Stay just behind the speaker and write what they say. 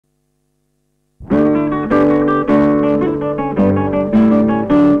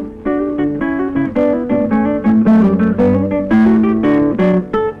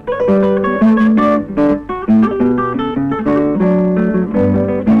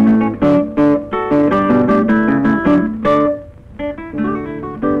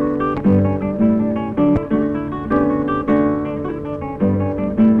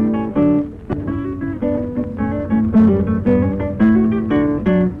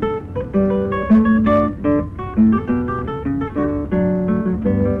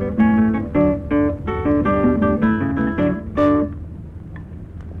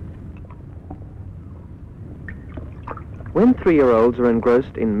3-year-olds are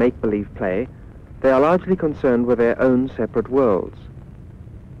engrossed in make-believe play, they are largely concerned with their own separate worlds.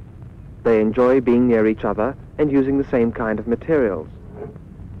 They enjoy being near each other and using the same kind of materials.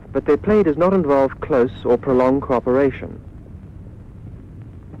 But their play does not involve close or prolonged cooperation.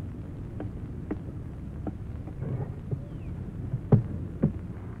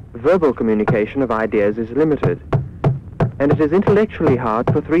 Verbal communication of ideas is limited, and it is intellectually hard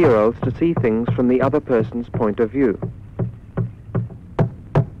for 3-year-olds to see things from the other person's point of view.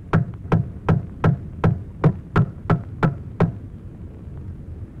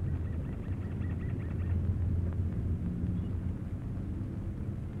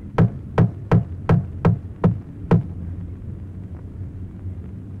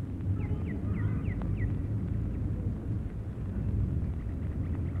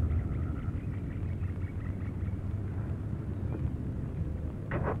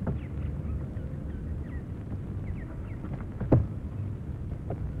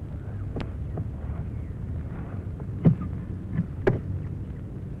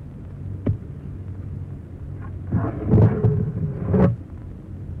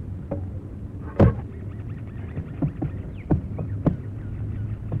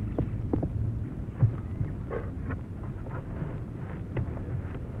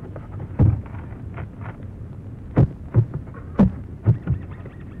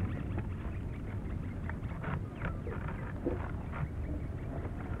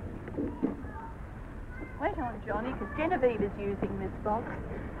 Wait on, Johnny, because Genevieve is using this box.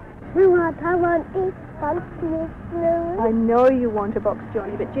 I want each box, Miss Lewis. I know you want a box,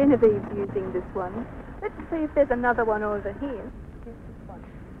 Johnny, but Genevieve's using this one. Let's see if there's another one over here. Here's this one.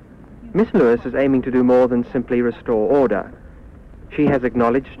 Miss Lewis is aiming to do more than simply restore order. She has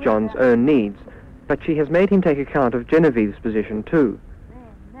acknowledged John's own needs, but she has made him take account of Genevieve's position too.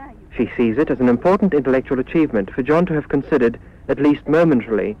 She sees it as an important intellectual achievement for John to have considered, at least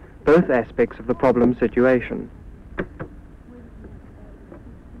momentarily, both aspects of the problem situation.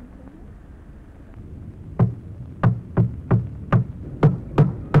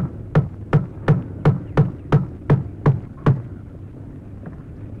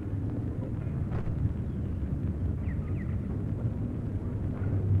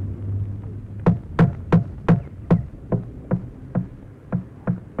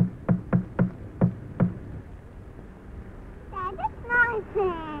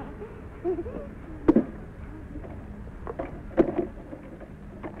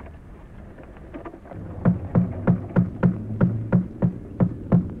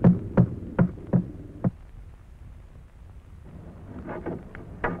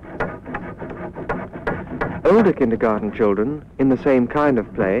 Older kindergarten children, in the same kind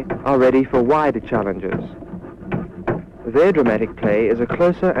of play, are ready for wider challenges. Their dramatic play is a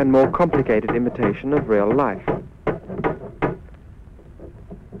closer and more complicated imitation of real life.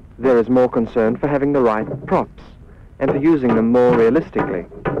 There is more concern for having the right props and for using them more realistically.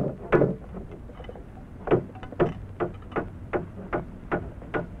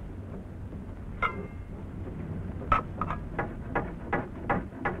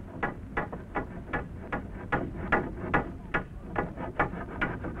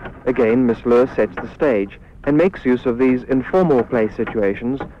 Again, Miss Lewis sets the stage and makes use of these informal play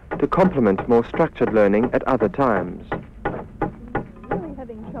situations to complement more structured learning at other times. You're really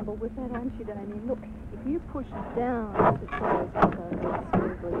having trouble with that, aren't you, Damien? Look, if you push down, it goes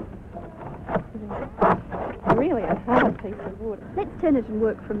smoothly. Really a hard piece of wood. Let's turn it and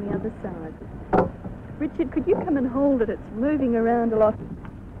work from the other side. Richard, could you come and hold it? It's moving around a lot.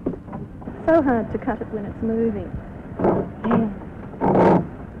 So hard to cut it when it's moving. Yeah.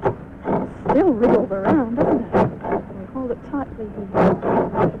 Still wriggles around, doesn't it? We hold it tightly here.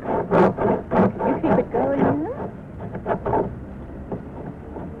 Can you keep it going now?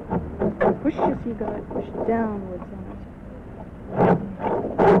 Push as you go, push downwards on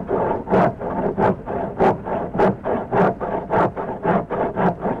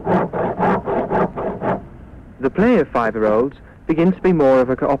The play of 5-year-olds begins to be more of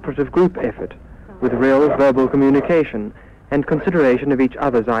a cooperative group effort, with real verbal communication and consideration of each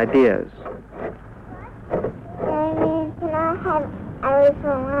other's ideas. Daddy, can I have everything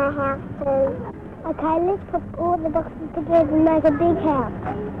I have to? Okay, let's put all the boxes together and make a big house.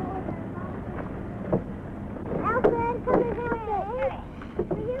 Alfred, come and help me.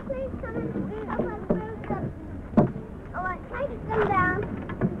 Will you please come and help us move them? All right, take them down.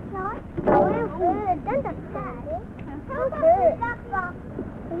 What? Oh, Alfred, don't upset. Help us with that box.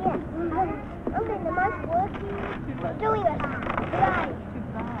 Yeah, I'm in the most work. Doing it. Right.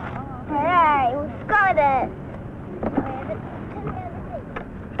 Hooray, we've got it.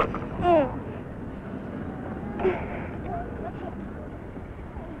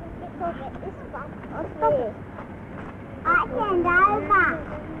 Look at this one. What's this? I turned over.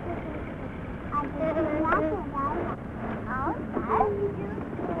 I turned over.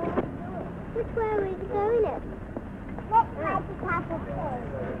 Which way are we going it? Let's try to pass it through.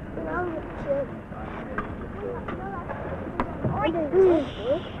 No, Richard.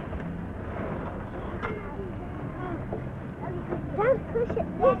 Don't push it.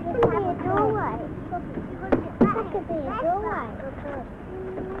 This can be a doorway. That could be a doorway.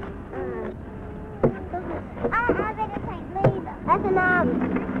 I better take leave. That's an arm.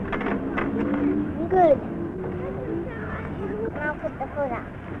 Good. And I'll put the foot up.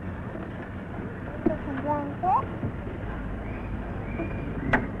 Put some blanket.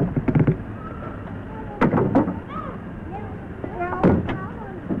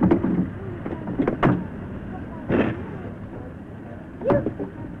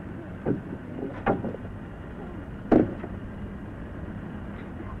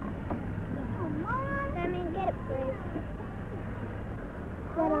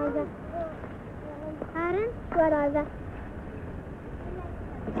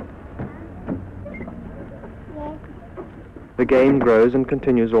 The game grows and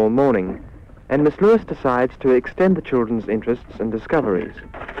continues all morning, and Miss Lewis decides to extend the children's interests and discoveries.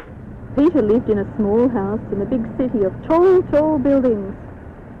 Peter lived in a small house in a big city of tall, tall buildings.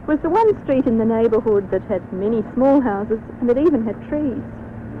 It was the one street in the neighbourhood that had many small houses, and it even had trees.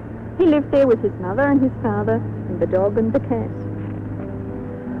 He lived there with his mother and his father, and the dog and the cat.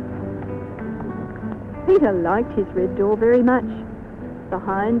 Peter liked his red door very much.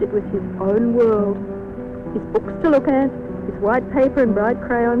 Behind it was his own world. His books to look at, his white paper and bright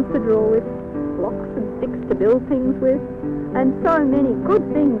crayons to draw with, blocks and sticks to build things with, and so many good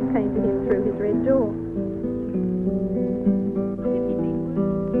things came to him through his red door.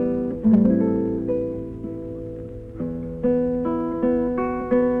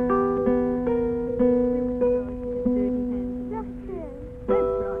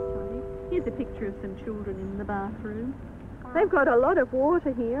 Here's a picture of some children in the bathroom. They've got a lot of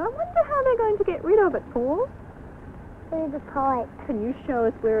water here. I wonder how they're going to get rid of it, Paul. Through the pipe. Can you show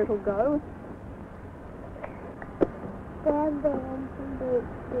us where it'll go? Down from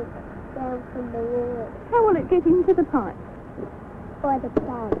the wall. How will it get into the pipe? By the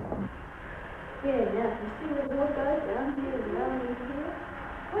plug. Yeah, now you see where the water goes down here and down into here?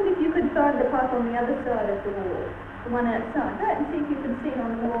 I wonder if you could find the pipe on the other side of the wall, the one outside. Go and see if you can see it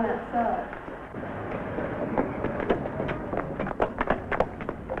on the wall outside.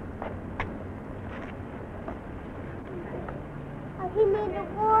 He made the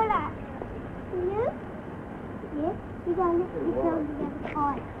water. You? Yes. You don't let me tell the other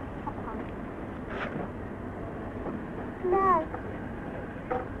pipe. No.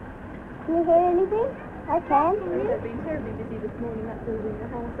 Can you hear anything? I can. They've been terribly busy this morning up building the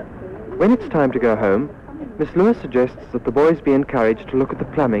house up there. When it's time to go home, Miss Lewis suggests that the boys be encouraged to look at the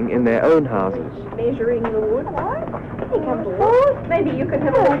plumbing in their own houses. Measuring the wood. Maybe you could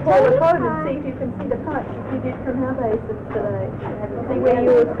have a look at home and see if you can see the pipes you did from our basins today. See where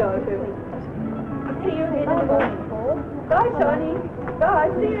yours go to. See you in the morning, Paul. Bye, Tony. Bye.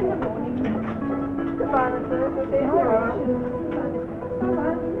 See you in the morning. Goodbye, Lisa. See you tomorrow.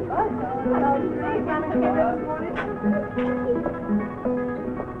 Bye. Bye. I'll see you tomorrow.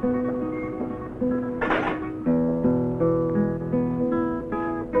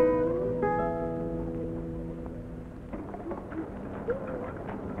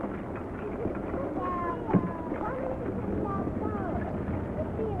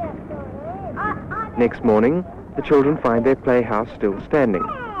 Next morning, the children find their playhouse still standing.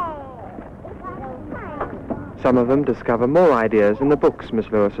 Some of them discover more ideas in the books Miss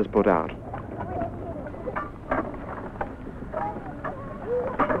Lewis has put out.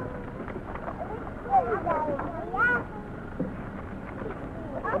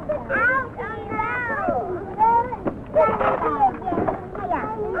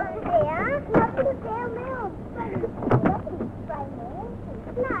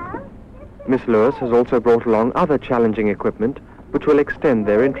 Miss Lewis has also brought along other challenging equipment which will extend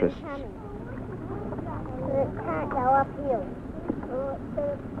their interests. It can't go uphill.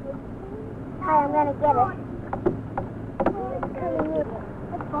 Hey, I'm going to get it.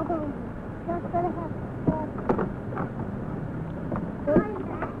 It's coming in. It's going to have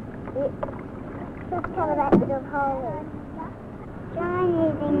just cover that little hole. Try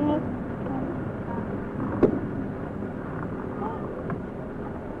using this.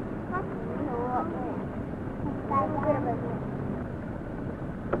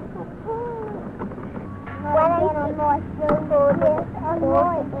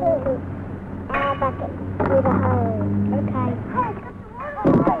 Bucket with a hose. Okay.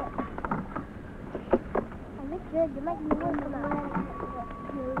 good. You're making me work for that.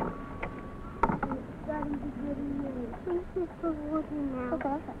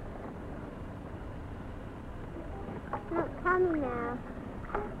 Okay. Not coming now.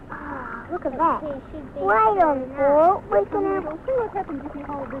 Look at that. Wait on Paul. We can have... See what happens if you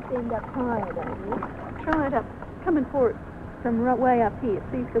hold this end up higher, David. Try it up. Coming for it from way up here.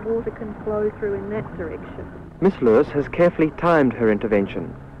 See if the water can flow through in that direction. Miss Lewis has carefully timed her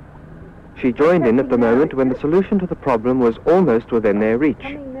intervention. She joined in at the moment when the solution to the problem was almost within their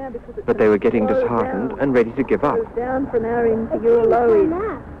reach, but they were getting disheartened and ready to give up. Down from our end to your low end.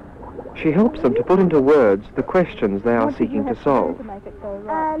 She helps them to put into words the questions they are seeking to solve.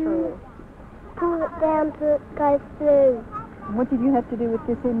 Pull it down to go through. What did you have to do with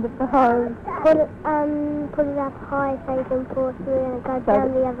this end of the hose? Put it up high so you can pour through and go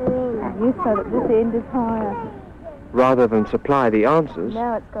down the other end. Yes, so that this end is higher. Rather than supply the answers,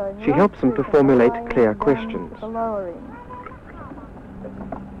 Now it's going she helps them to formulate clear questions. The lower end.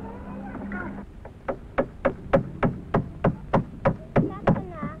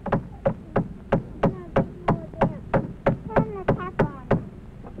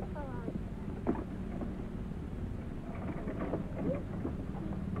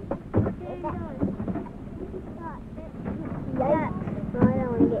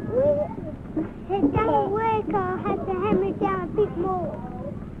 It doesn't work, I'll have to hammer it down a bit more.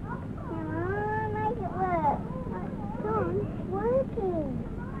 I'll make it work. It's working.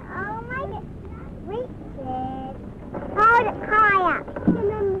 I'll make it reach it. Hold it higher.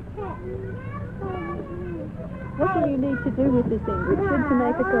 What do you need to do with this end, Richard, to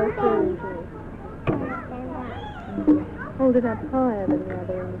make it go through? Hold it up higher than the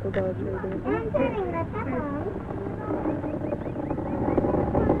other end to go through there. I'm doing that.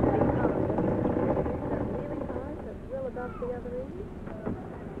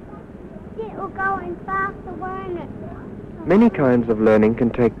 It will go in faster, won't it? Many kinds of learning can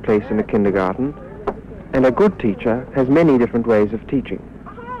take place in a kindergarten, and a good teacher has many different ways of teaching.